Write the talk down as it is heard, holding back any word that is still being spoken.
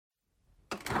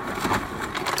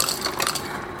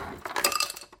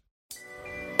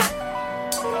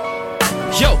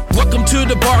Yo, welcome to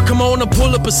the bar, come on and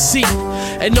pull up a seat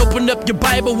and open up your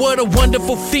Bible, what a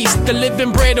wonderful feast. The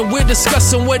living bread, and we're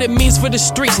discussing what it means for the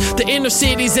streets, the inner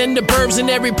cities and the burbs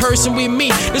and every person we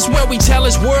meet. This is where we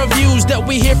challenge worldviews that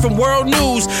we hear from world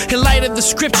news. In light of the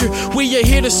scripture, we are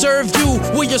here to serve you.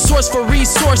 We're your source for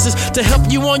resources to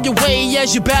help you on your way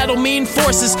as you battle mean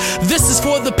forces. This is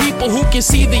for the people who can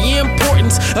see the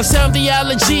importance of sound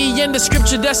theology and the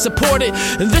scripture that support it.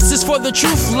 And this is for the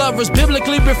truth lovers,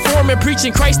 biblically reforming,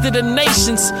 preaching Christ to the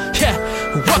nations. Yeah,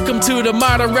 welcome to the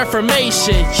modern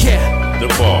Reformation. Yeah, The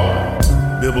Bar,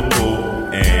 biblical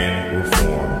and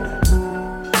reformed.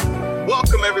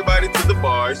 Welcome everybody to The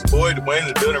Bar. It's your boy Dwayne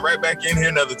in the building, right back in here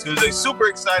another Tuesday. Super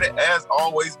excited as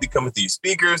always to be coming through your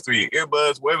speakers, through your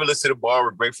earbuds, wherever you listen to The Bar.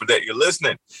 We're grateful that you're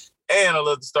listening. And I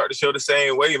love to start the show the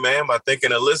same way, man, by thanking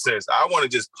the listeners. I want to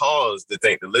just pause to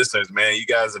thank the listeners, man. You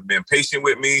guys have been patient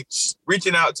with me,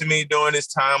 reaching out to me during this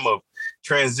time of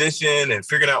transition and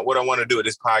figuring out what I want to do with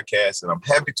this podcast. And I'm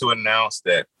happy to announce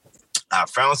that I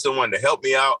found someone to help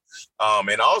me out.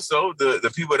 And also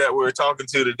the people that we're talking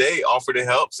to today offered to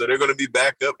help. So they're going to be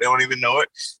back up. They don't even know it.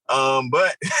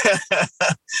 But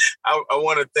I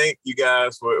want to thank you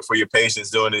guys for your patience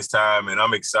during this time. And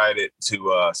I'm excited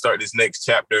to start this next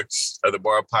chapter of the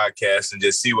Bar Podcast and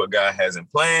just see what God has in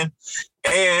plan.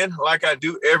 And like I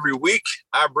do every week,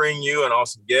 I bring you an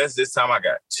awesome guest. This time I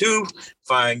got two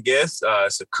fine guests.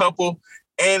 It's a couple.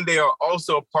 And they are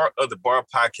also a part of the Bar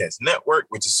Podcast Network,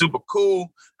 which is super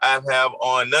cool. I have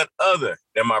on none other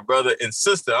than my brother and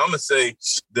sister. I'm gonna say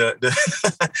the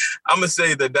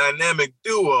dynamic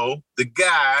duo, the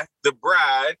guy, the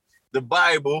bride, the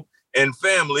Bible, and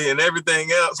family, and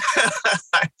everything else.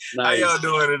 Nice. How y'all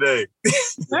doing today?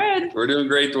 Good. We're doing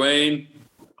great, Dwayne.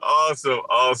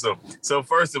 Awesome. So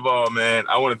first of all, man,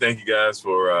 I want to thank you guys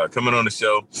for coming on the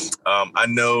show. I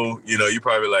know, you're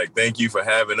probably like, thank you for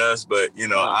having us, but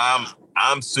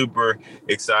I'm super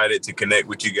excited to connect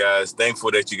with you guys.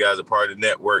 Thankful that you guys are part of the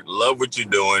network. Love what you're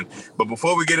doing. But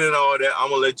before we get into all that, I'm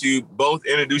going to let you both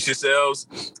introduce yourselves,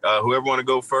 whoever want to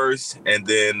go first, and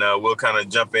then we'll kind of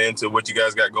jump into what you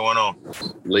guys got going on.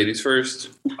 Ladies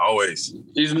first. Always.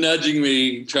 He's nudging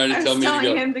me, trying to tell me to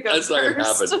go. Him to go That's first.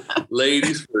 not going to happen.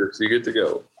 Ladies first. You get to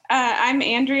go. I'm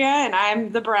Andrea, and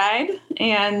I'm the bride,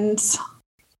 and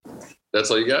That's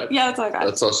all you got? yeah, that's all I got.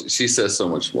 That's all. She says so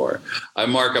much more.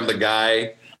 I'm Mark. I'm the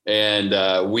guy,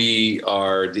 and we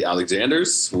are the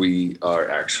Alexanders. We are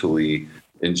actually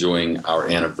enjoying our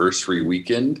anniversary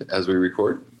weekend as we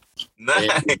record. Nice.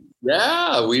 And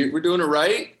yeah, we're doing it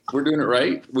right. We're doing it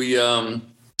right. We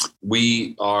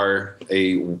are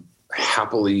a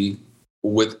happily,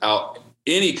 without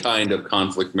any kind of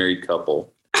conflict, married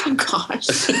couple. Oh,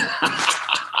 gosh.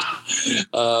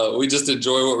 We just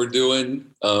enjoy what we're doing.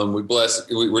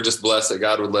 We're just blessed that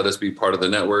God would let us be part of the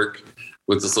network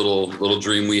with this little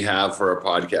dream we have for our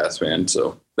podcast, man.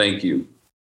 So thank you.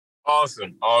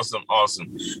 Awesome.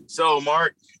 So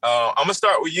Mark, I'm gonna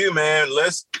start with you, man.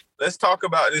 Let's talk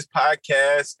about this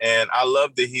podcast, and I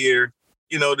love to hear,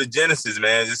 the genesis,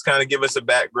 man. Just kind of give us a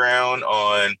background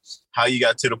on how you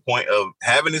got to the point of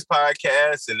having this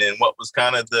podcast, and then what was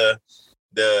kind of the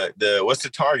what's the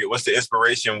target? What's the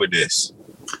inspiration with this?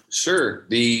 Sure.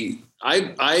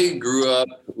 I grew up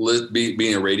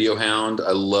being a radio hound.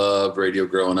 I loved radio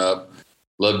growing up.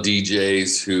 Loved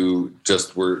DJs who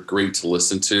just were great to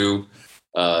listen to.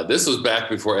 This was back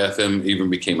before FM even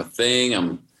became a thing.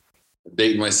 I'm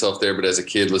dating myself there, but as a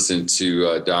kid, listening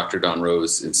to Dr. Don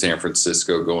Rose in San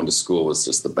Francisco, going to school was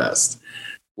just the best.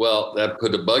 Well, that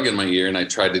put a bug in my ear, and I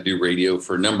tried to do radio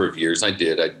for a number of years. I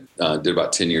did. I did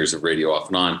about 10 years of radio off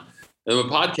and on. And when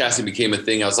podcasting became a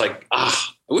thing, I was like, I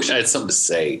wish I had something to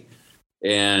say.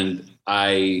 And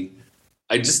I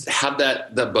just had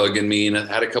that bug in me, and I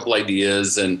had a couple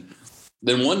ideas. And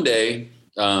then one day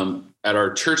at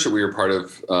our church that we were part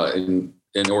of in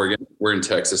Oregon, we're in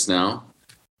Texas now,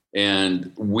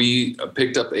 and we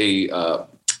picked up a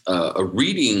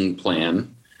reading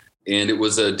plan. And it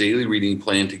was a daily reading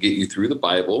plan to get you through the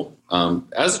Bible.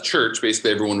 As a church, basically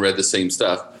everyone read the same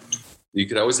stuff. You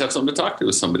could always have something to talk to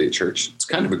with somebody at church. It's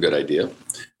kind of a good idea.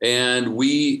 And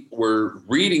we were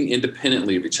reading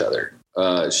independently of each other.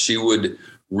 She would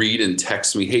read and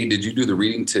text me, hey, did you do the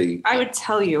reading today? I would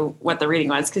tell you what the reading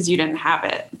was because you didn't have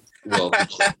it. Well,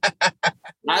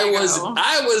 I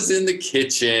was in the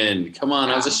kitchen. Come on,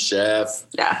 I was a chef.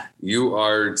 Yeah. You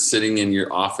are sitting in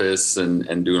your office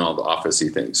and doing all the office-y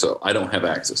things. So I don't have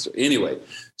access to it. Anyway,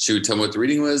 she would tell me what the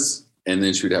reading was, and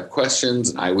then she would have questions,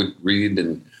 and I would read,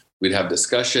 and we'd have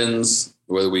discussions,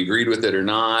 whether we agreed with it or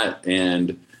not.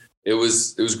 And it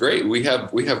was great. We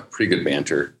have pretty good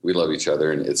banter. We love each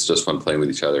other, and it's just fun playing with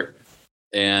each other.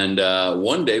 And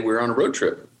one day we were on a road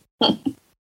trip. One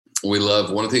of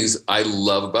the things I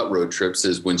love about road trips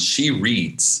is when she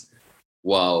reads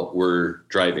while we're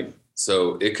driving.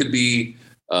 So it could be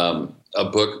a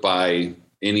book by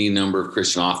any number of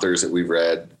Christian authors that we've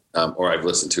read or I've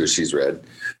listened to as she's read.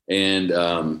 And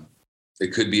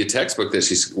it could be a textbook that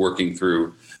she's working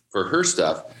through for her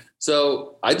stuff.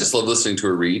 So I just love listening to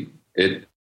her read.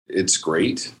 It's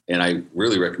great. And I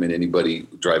really recommend anybody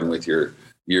driving with your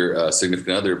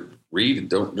significant other read.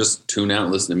 Don't just tune out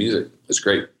and listen to music. It's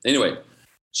great. Anyway,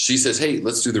 she says, hey,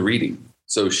 let's do the reading.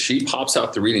 So she pops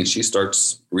out the reading. She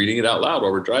starts reading it out loud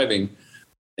while we're driving,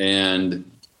 and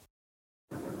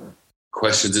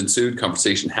questions ensued.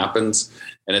 Conversation happens.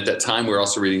 And at that time, we were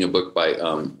also reading a book by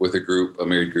with a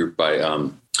married group by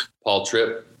Paul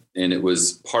Tripp. And it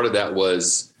was part of that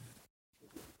was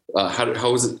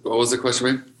how was it? What was the question,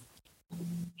 man?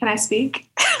 Can I speak?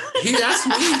 He asked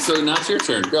me, so now it's your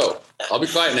turn. Go. I'll be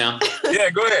quiet now. Yeah,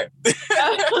 go ahead.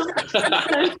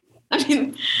 I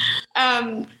mean,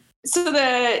 so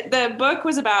the book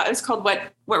was about, it was called What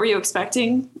Were You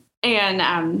Expecting?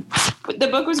 And the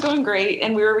book was going great,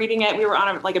 and we were reading it. We were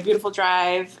on a beautiful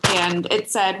drive, and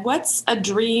it said, what's a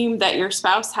dream that your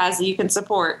spouse has that you can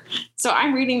support? So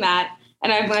I'm reading that,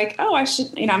 and I'm like, oh, I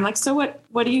should, I'm like, so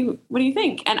what do you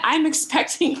think? And I'm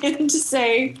expecting him to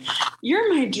say,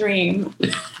 you're my dream.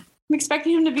 I'm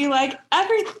expecting him to be like,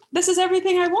 this is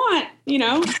everything I want,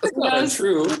 That's not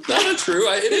true. Not true.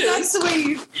 It is. That's the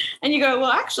way and you go,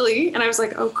 well, actually, and I was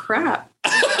like, oh crap.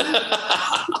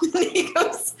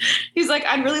 He's like,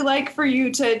 I'd really like for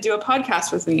you to do a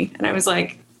podcast with me. And I was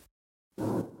like,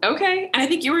 okay. And I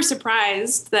think you were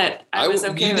surprised that I was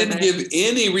okay you with didn't it. give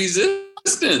any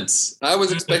resistance. I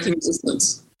was expecting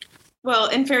resistance. Well,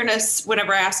 in fairness,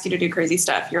 whenever I ask you to do crazy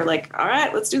stuff, you're like, all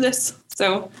right, let's do this.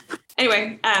 So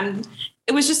anyway,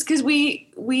 it was just because we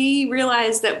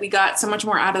realized that we got so much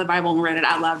more out of the Bible and read it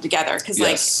out loud together. Because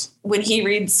yes. When he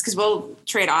reads, because we'll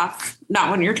trade off, not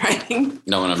when you're driving.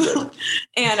 No, when I'm driving.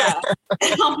 and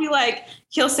I'll be like,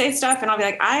 he'll say stuff and I'll be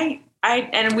like,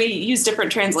 and we use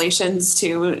different translations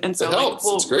too. And so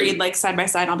we'll read side by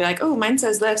side and I'll be like, oh, mine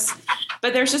says this.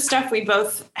 But there's just stuff we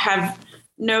both have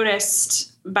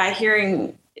noticed by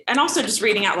hearing and also just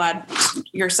reading out loud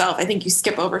yourself. I think you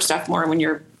skip over stuff more when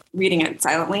you're reading it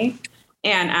silently.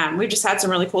 And we've just had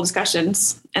some really cool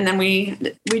discussions. And then we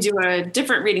do a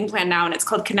different reading plan now, and it's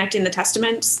called Connecting the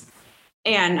Testaments.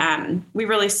 And we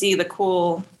really see the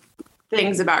cool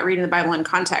things about reading the Bible in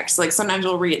context. Like sometimes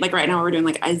we'll read, like right now we're doing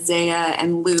like Isaiah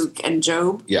and Luke and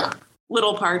Job. Yeah.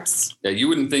 Little parts. Yeah, you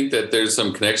wouldn't think that there's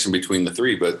some connection between the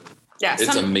three, but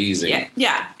it's amazing.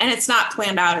 Yeah. And it's not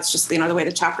planned out. It's just, the way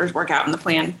the chapters work out in the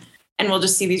plan. And we'll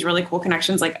just see these really cool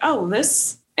connections like, oh,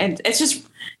 this, and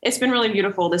it's been really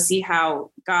beautiful to see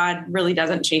how God really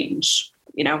doesn't change,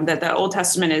 that the Old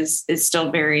Testament is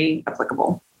still very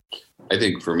applicable. I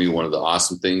think for me, one of the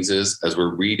awesome things is as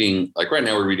we're reading, like right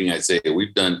now we're reading Isaiah,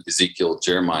 we've done Ezekiel,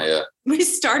 Jeremiah. We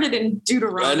started in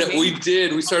Deuteronomy. We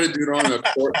did. We started Deuteronomy.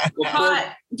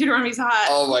 Hot. Deuteronomy's hot.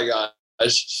 Oh my gosh.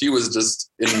 She was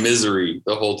just in misery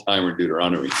the whole time in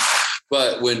Deuteronomy.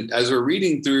 But as we're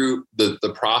reading through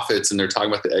the prophets and they're talking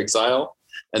about the exile,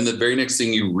 and the very next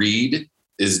thing you read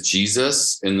is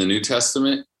Jesus in the New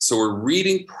Testament. So we're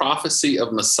reading prophecy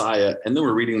of Messiah, and then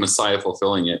we're reading Messiah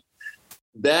fulfilling it.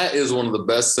 That is one of the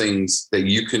best things that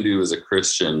you can do as a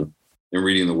Christian in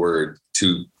reading the Word.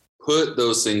 To put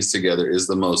those things together is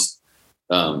the most,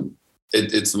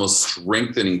 it's the most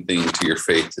strengthening thing to your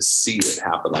faith to see it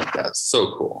happen like that. It's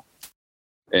so cool.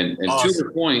 And awesome. To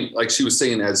her point, like she was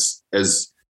saying, as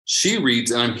she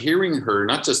reads, and I'm hearing her,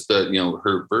 not just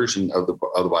her version of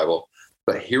the Bible,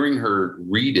 but hearing her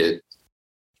read it,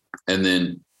 and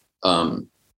then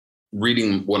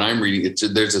reading what I'm reading.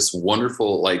 There's this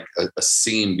wonderful, like a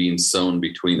seam being sewn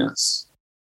between us.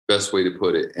 Best way to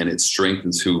put it, and it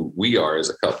strengthens who we are as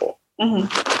a couple. Mm-hmm.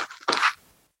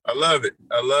 I love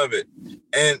it.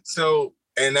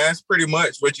 And that's pretty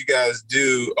much what you guys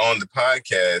do on the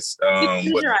podcast.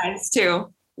 We plagiarize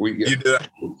too. You do?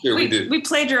 Sure, we do. We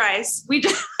plagiarize. We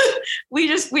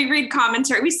read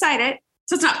commentary. We cite it,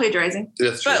 so it's not plagiarizing.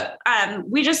 That's true. But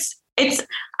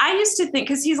I used to think,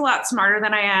 because he's a lot smarter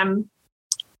than I am.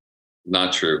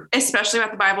 Not true. Especially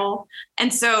about the Bible.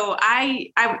 And so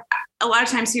I a lot of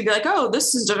times he'd be like, oh,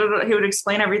 this is, he would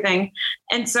explain everything.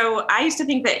 And so I used to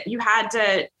think that you had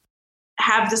to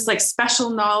have this like special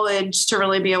knowledge to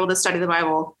really be able to study the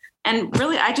Bible. And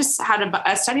really, I just had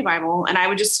a study Bible, and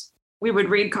we would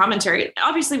read commentary.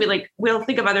 Obviously we'll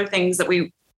think of other things that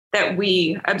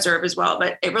we observe as well.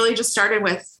 But it really just started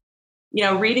with,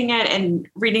 reading it and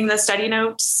reading the study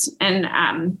notes. And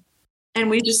And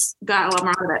we just got a lot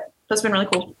more out of it. That's been really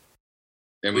cool.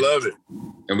 And we love it.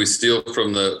 And we steal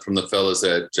from the fellas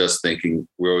at Just Thinking.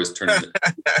 We're always turning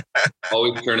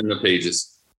the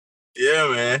pages. Yeah,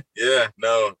 man. Yeah,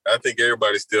 no, I think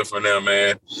everybody's still from them,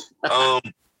 man.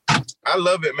 I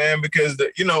love it, man, because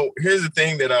here's the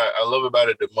thing that I love about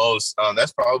it the most.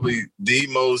 That's probably the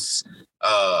most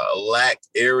lacked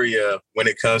area when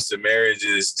it comes to marriage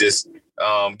is just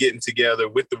getting together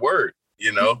with the word,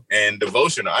 and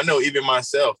devotional. I know even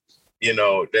myself,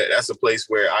 that's a place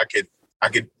where I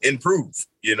could improve,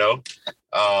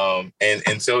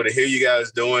 and so to hear you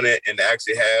guys doing it and to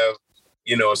actually have,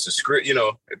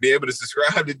 be able to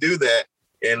subscribe to do that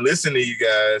and listen to you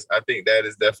guys, I think that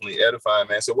is definitely edifying,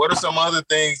 man. So what are some other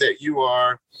things that you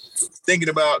are thinking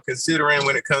about, considering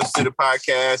when it comes to the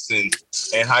podcast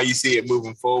and how you see it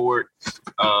moving forward?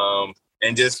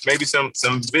 And just maybe some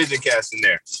vision cast in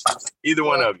there, either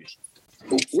one of you.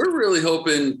 We're really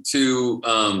hoping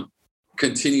to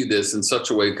continue this in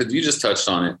such a way, because you just touched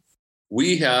on it.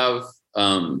 We have,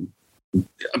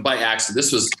 by accident,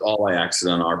 this was all by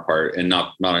accident on our part and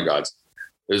not on God's.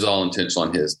 It was all intentional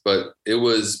on his, but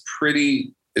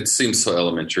it seems so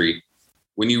elementary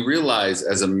when you realize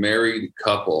as a married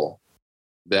couple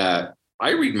that I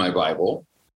read my Bible,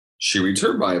 she reads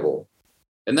her Bible,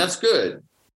 and that's good.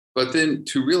 But then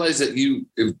to realize that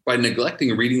by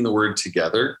neglecting reading the word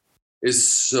together is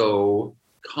so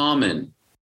common.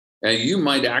 And you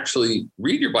might actually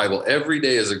read your Bible every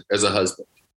day as a husband,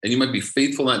 and you might be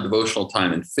faithful in that devotional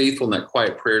time and faithful in that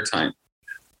quiet prayer time,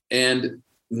 and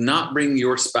not bring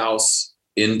your spouse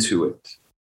into it.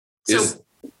 So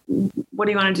what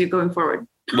do you want to do going forward?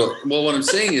 Well, what I'm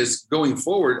saying is going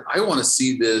forward, I want to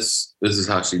see this. This is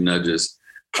how she nudges.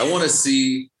 I want to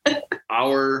see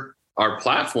our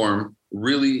platform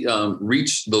really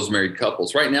reach those married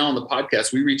couples. Right now on the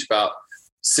podcast, we reach about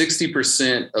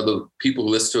 60% of the people who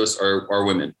listen to us are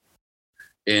women.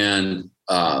 And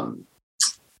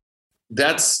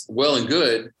that's well and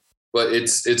good, but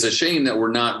it's a shame that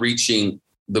we're not reaching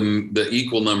the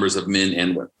equal numbers of men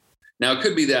and women. Now, it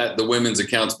could be that the women's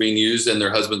account's being used and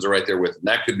their husbands are right there with them.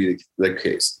 That could be the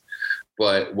case.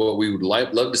 But what we would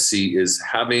love to see is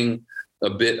having a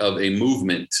bit of a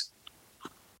movement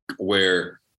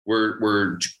where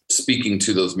we're speaking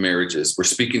to those marriages. We're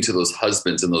speaking to those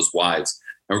husbands and those wives.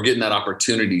 And we're getting that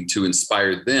opportunity to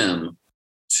inspire them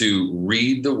to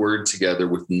read the word together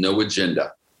with no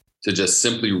agenda, to just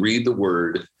simply read the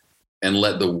word and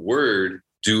let the word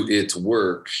do its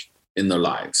work in their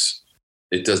lives.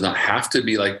 It does not have to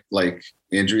be like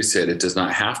Andrea said, it does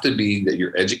not have to be that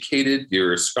you're educated,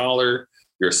 you're a scholar,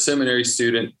 you're a seminary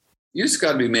student. You just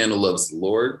got to be a man who loves the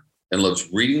Lord and loves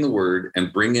reading the word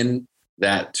and bringing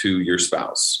that to your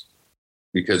spouse.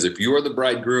 Because if you are the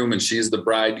bridegroom and she's the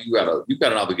bride, you've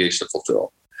got an obligation to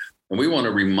fulfill. And we want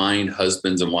to remind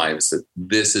husbands and wives that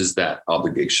this is that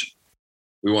obligation.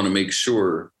 We want to make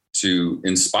sure to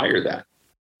inspire that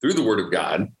through the word of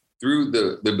God, through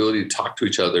the ability to talk to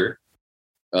each other.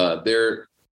 There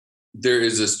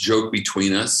is this joke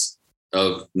between us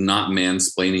of not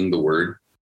mansplaining the word.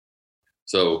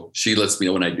 So she lets me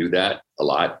know when I do that a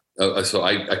lot. So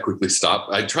I quickly stop.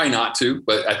 I try not to,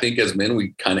 but I think as men,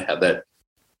 we kind of have that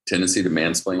tendency to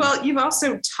mansplain. Well, you've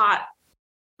also taught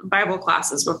Bible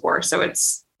classes before, so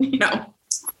it's,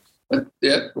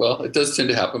 Yeah, well, it does tend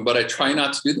to happen, but I try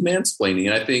not to do the mansplaining.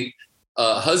 And I think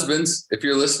husbands, if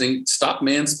you're listening, stop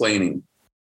mansplaining.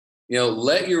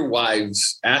 Let your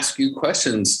wives ask you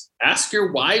questions. Ask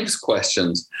your wives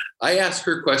questions. I ask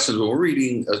her questions when we're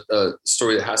reading a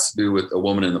story that has to do with a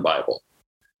woman in the Bible.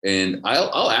 And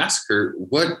I'll ask her,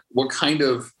 what kind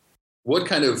of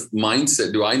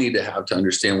mindset do I need to have to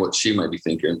understand what she might be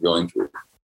thinking and going through?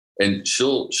 And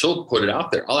she'll put it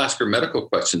out there. I'll ask her medical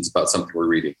questions about something we're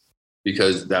reading,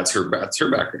 because that's her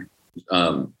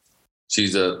background.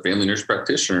 She's a family nurse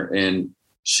practitioner and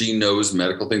she knows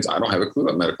medical things. I don't have a clue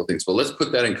about medical things, but let's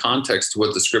put that in context to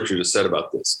what the scripture just said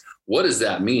about this. What does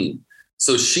that mean?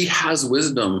 So she has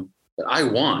wisdom that I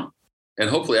want, and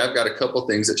hopefully I've got a couple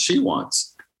things that she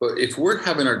wants. But if we're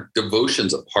having our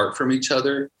devotions apart from each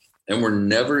other and we're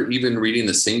never even reading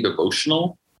the same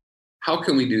devotional, how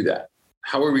can we do that?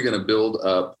 How are we going to build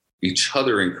up each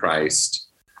other in Christ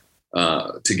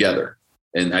together?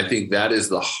 And I think that is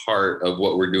the heart of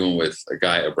what we're doing with a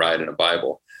guy, a bride, and a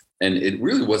Bible. And it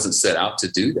really wasn't set out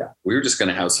to do that. We were just going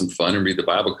to have some fun and read the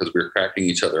Bible because we were cracking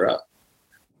each other up.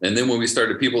 And then when we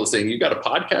started, people saying, "You got a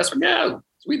podcast?" Yeah,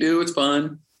 we do. It's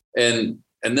fun. And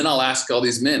then I'll ask all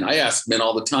these men. I ask men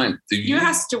all the time. You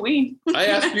asked we. I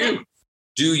ask you.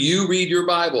 Do you read your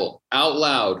Bible out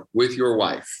loud with your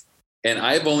wife? And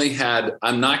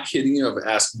I'm not kidding you, I've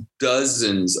asked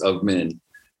dozens of men,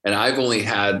 and I've only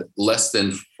had less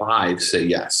than 5 say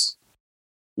yes.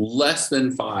 Less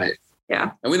than 5.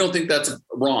 Yeah. And we don't think that's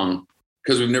wrong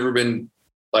because we've never been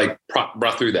like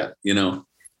brought through that, you know?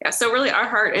 Yeah. So really our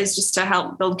heart is just to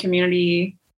help build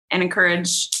community and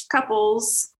encourage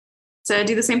couples to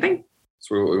do the same thing.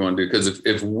 That's what we want to do. Because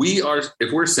if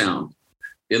we're sound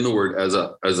in the word as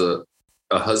a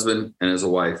husband and as a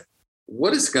wife,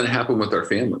 what is going to happen with our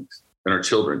families and our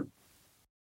children?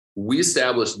 We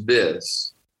establish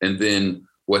this, and then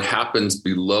what happens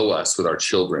below us with our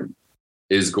children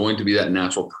is going to be that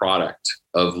natural product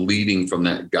of leading from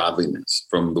that godliness,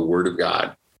 from the word of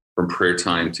God, from prayer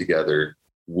time together.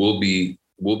 We'll be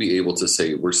able to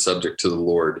say we're subject to the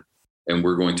Lord, and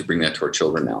we're going to bring that to our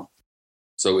children now.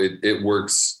 So it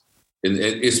works, and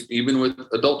it's even with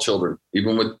adult children,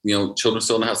 even with children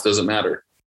still in the house, doesn't matter.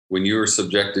 When you are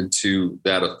subjected to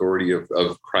that authority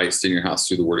of Christ in your house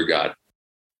through the word of God,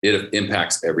 it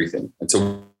impacts everything. And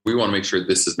so we want to make sure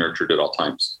this is nurtured at all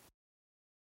times.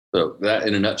 So that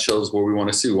in a nutshell is what we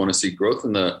want to see. We want to see growth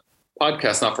in the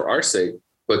podcast, not for our sake,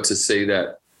 but to say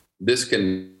that this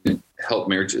can help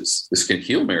marriages. This can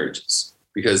heal marriages.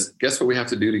 Because guess what we have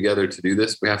to do together to do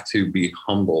this? We have to be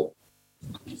humble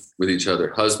with each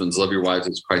other. Husbands, love your wives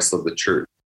as Christ loved the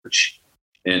church.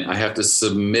 And I have to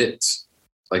submit,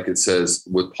 like it says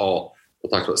with Paul.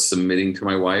 We'll talk about submitting to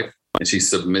my wife, and she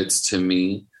submits to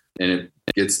me, and it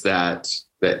gets that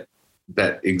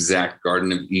exact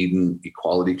Garden of Eden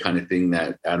equality kind of thing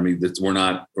that Adam and Eve, we're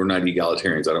not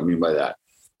egalitarians. I don't mean by that,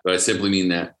 but I simply mean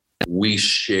that we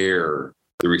share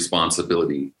the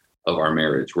responsibility of our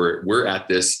marriage. We're at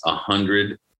this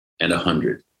 100 and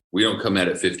 100. We don't come at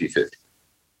it 50-50.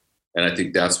 And I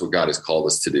think that's what God has called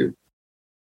us to do.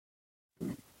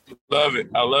 Love it.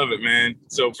 I love it, man.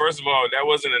 So first of all, that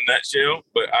wasn't a nutshell,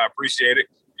 but I appreciate it.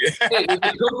 Hey, it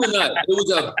was a coconut. It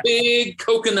was a big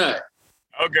coconut.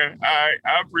 Okay. All right.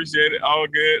 I appreciate it. All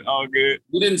good. All good.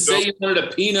 You didn't say you wanted a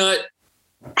peanut.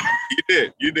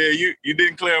 You did. You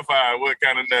didn't clarify what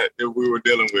kind of nut that we were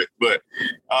dealing with. But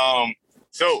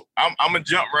so I'm gonna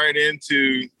jump right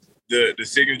into the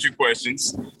signature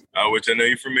questions, which I know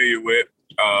you're familiar with.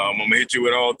 I'm gonna hit you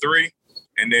with all 3,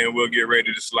 and then we'll get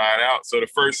ready to slide out. So the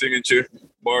first signature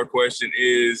bar question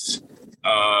is,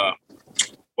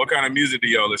 what kind of music do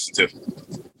y'all listen to?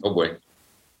 Oh boy.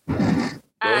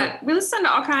 We listen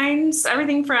to all kinds,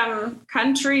 everything from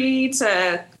country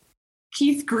to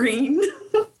Keith Green,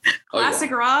 classic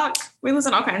rock. We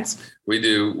listen to all kinds. We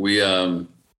do. We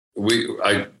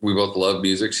both love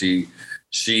music. We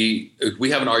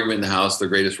have an argument in the house. The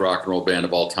greatest rock and roll band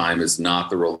of all time is not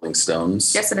the Rolling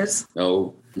Stones. Yes, it is.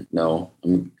 No.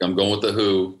 I'm going with the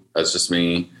Who. That's just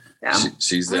me. Yeah.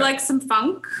 She's we like some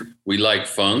funk. We like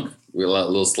funk. We like a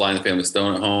little Sly and the Family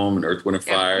Stone at home, and Earth, Wind and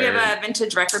Fire. We have a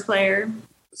vintage record player.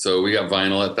 So we got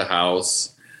vinyl at the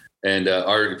house. And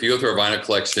if you go through our vinyl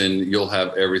collection, you'll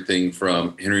have everything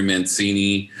from Henry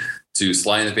Mancini to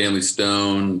Sly and the Family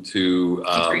Stone to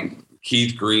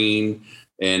Keith Green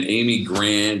and Amy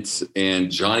Grant and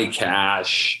Johnny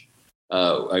Cash.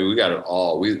 We got it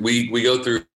all. We go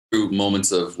through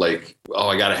moments of like, oh,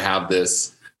 I got to have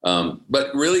this.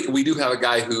 But really, we do have a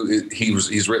guy who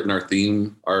he's written our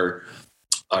theme, our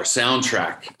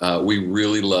soundtrack. We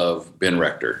really love Ben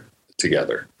Rector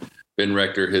together. Ben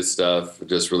Rector, his stuff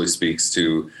just really speaks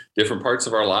to different parts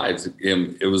of our lives.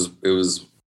 It was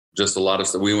just a lot of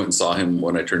stuff. We went and saw him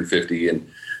when I turned 50, and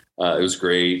it was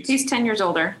great. He's 10 years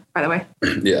older, by the way.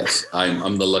 Yes,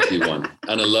 I'm the lucky one.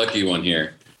 I'm a lucky one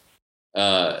here.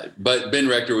 But Ben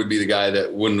Rector would be the guy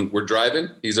that when we're driving,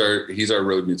 he's our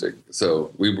road music.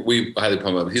 So we highly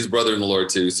pump up. He's a brother in the Lord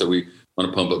too, so we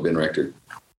want to pump up Ben Rector.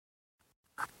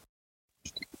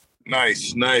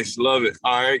 Nice. Love it.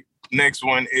 All right. Next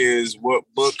one is, what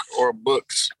book or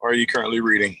books are you currently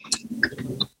reading?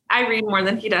 I read more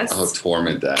than he does. Oh,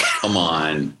 torment that. Come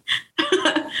on.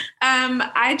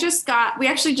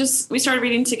 We started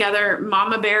reading together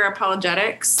Mama Bear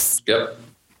Apologetics. Yep.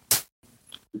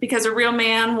 Because a real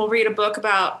man will read a book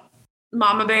about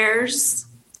mama bears,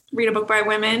 read a book by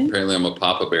women. Apparently I'm a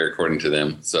Papa Bear according to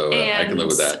them, so I can live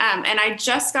with that. And I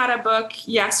just got a book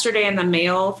yesterday in the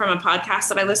mail from a podcast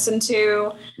that I listened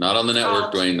to. Not on the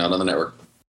network, Dwayne, not on the network.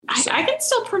 I can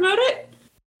still promote it.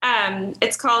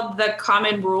 It's called The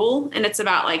Common Rule, and it's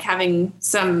about like having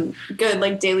some good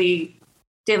like daily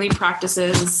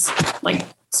practices, like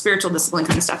spiritual discipline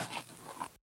kind of stuff.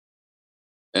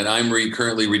 And I'm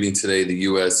currently reading today the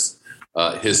U.S.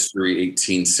 History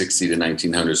 1860 to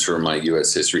 1900s for my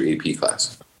U.S. History AP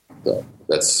class. So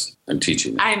I'm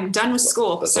teaching. I'm done with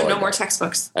school, so no more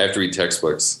textbooks. I have to read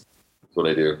textbooks. That's what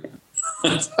I do.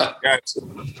 Got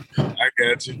you. I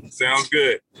got you. Sounds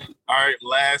good. All right.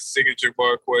 Last signature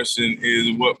bar question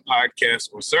is: what podcasts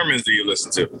or sermons do you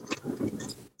listen to?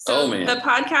 So the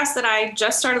podcast that I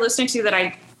just started listening to that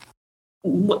I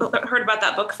heard about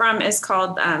that book from is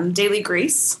called Daily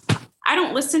Grace. I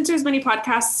don't listen to as many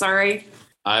podcasts. Sorry.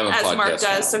 I'm a podcast Mark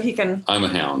does, so he can. I'm a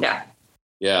hound. Yeah.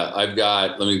 Yeah. I've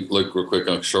got. Let me look real quick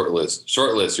on a short list.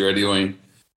 You ready, Dwayne?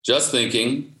 Just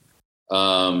Thinking.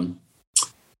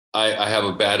 I have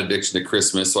a bad addiction to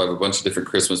Christmas, so I have a bunch of different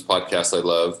Christmas podcasts I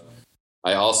love.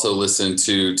 I also listen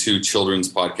to 2 children's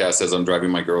podcasts as I'm driving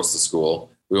my girls to school.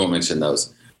 We won't mention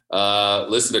those.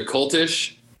 Listen to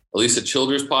Cultish, Elisa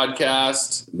Childers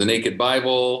podcast, The Naked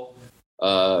Bible.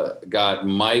 Got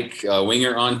Mike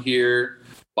Winger on here.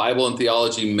 Bible and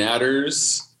Theology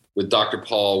Matters with Dr.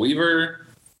 Paul Weaver.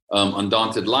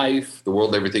 Undaunted Life, The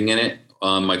World, Everything in It.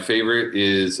 My favorite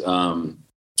is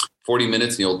 40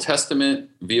 Minutes in the Old Testament,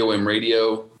 VOM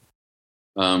Radio.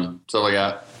 So I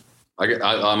got.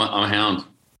 I'm a hound.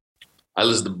 I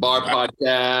listen to bar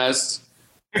podcasts.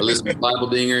 I listen to Bible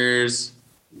dingers.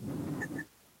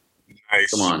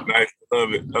 Nice. Come on. Nice. I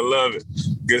love it.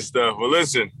 Good stuff. Well,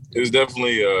 listen, it was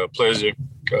definitely a pleasure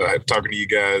talking to you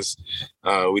guys.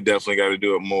 We definitely got to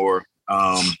do it more.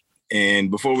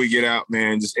 And before we get out,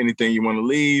 man, just anything you want to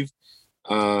leave,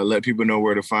 let people know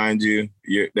where to find you.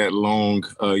 That long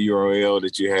URL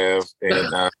that you have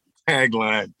and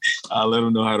tagline. Let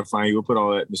them know how to find you. We'll put all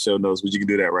that in the show notes, but you can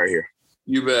do that right here.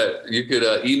 You bet. You could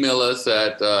email us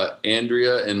at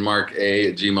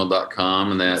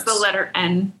AndreaandMarkA@gmail.com. And that's the letter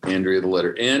N. Andrea, the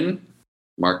letter N.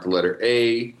 Mark, the letter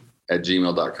A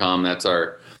 @gmail.com. That's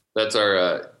our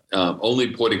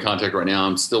only point of contact right now.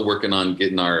 I'm still working on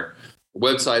getting our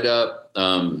website up.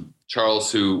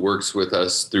 Charles, who works with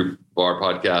us through Bar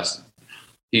Podcast,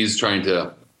 he's trying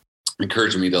to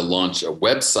encourage me to launch a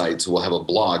website, so we'll have a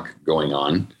blog going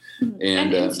on.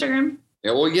 And Instagram.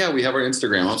 We have our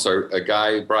Instagram. I'm sorry. A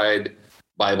Guy Bride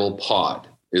Bible Pod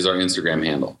is our Instagram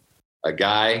handle. A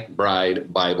Guy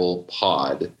Bride Bible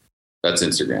Pod. That's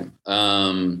Instagram.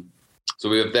 So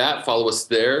we have that. Follow us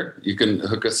there. You can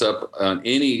hook us up on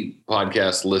any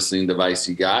podcast listening device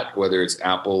you got, whether it's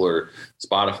Apple or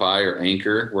Spotify or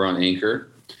Anchor. We're on Anchor.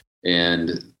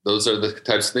 And those are the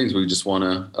types of things we just want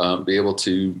to be able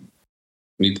to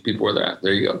meet the people where they're at.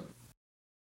 There you go.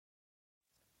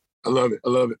 I love it.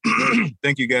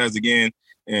 Thank you guys again.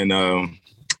 And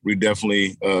we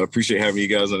definitely appreciate having you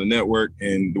guys on the network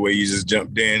and the way you just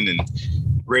jumped in and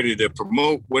ready to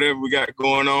promote whatever we got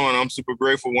going on. I'm super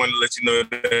grateful. Wanted to let you know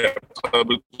that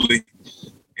publicly.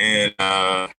 And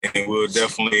we'll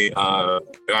definitely, our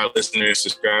listeners,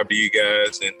 subscribe to you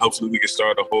guys. And hopefully we can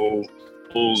start a whole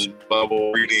Bulls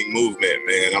Bible reading movement,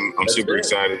 man. I'm super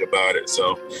excited about it.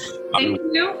 So thank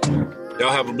you.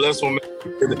 Y'all have a blessed one.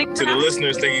 To the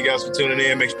listeners, thank you guys for tuning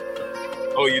in.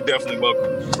 You're definitely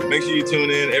welcome. Make sure you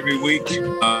tune in every week.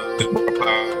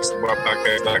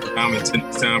 barpodcast.com. Until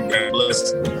next time, God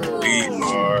bless. We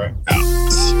are out.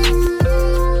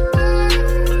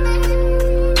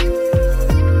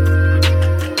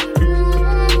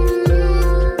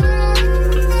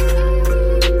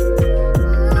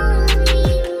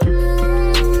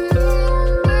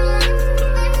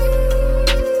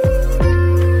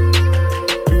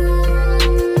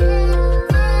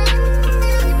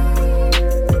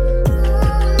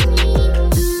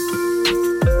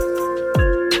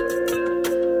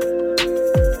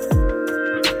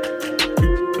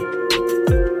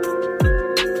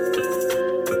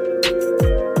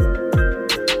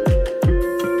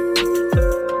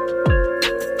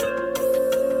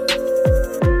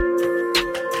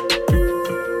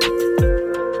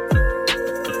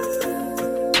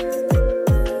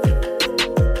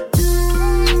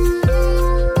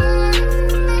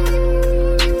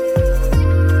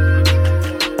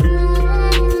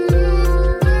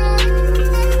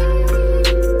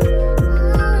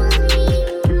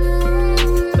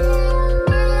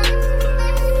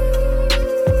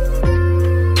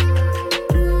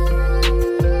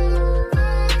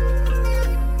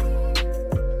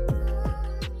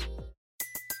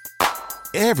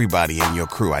 Everybody in your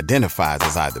crew identifies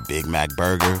as either Big Mac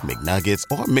Burger, McNuggets,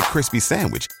 or McCrispy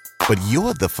Sandwich. But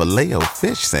you're the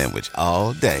Filet-O-Fish Sandwich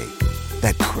all day.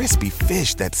 That crispy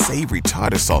fish, that savory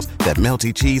tartar sauce, that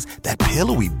melty cheese, that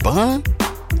pillowy bun.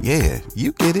 Yeah,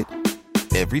 you get it.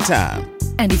 Every time.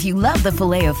 And if you love the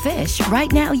Filet-O-Fish,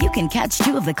 right now you can catch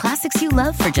 2 of the classics you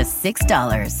love for just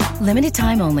 $6. Limited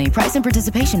time only. Price and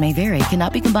participation may vary.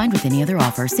 Cannot be combined with any other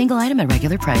offer. Single item at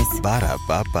regular price.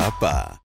 Ba-da-ba-ba-ba.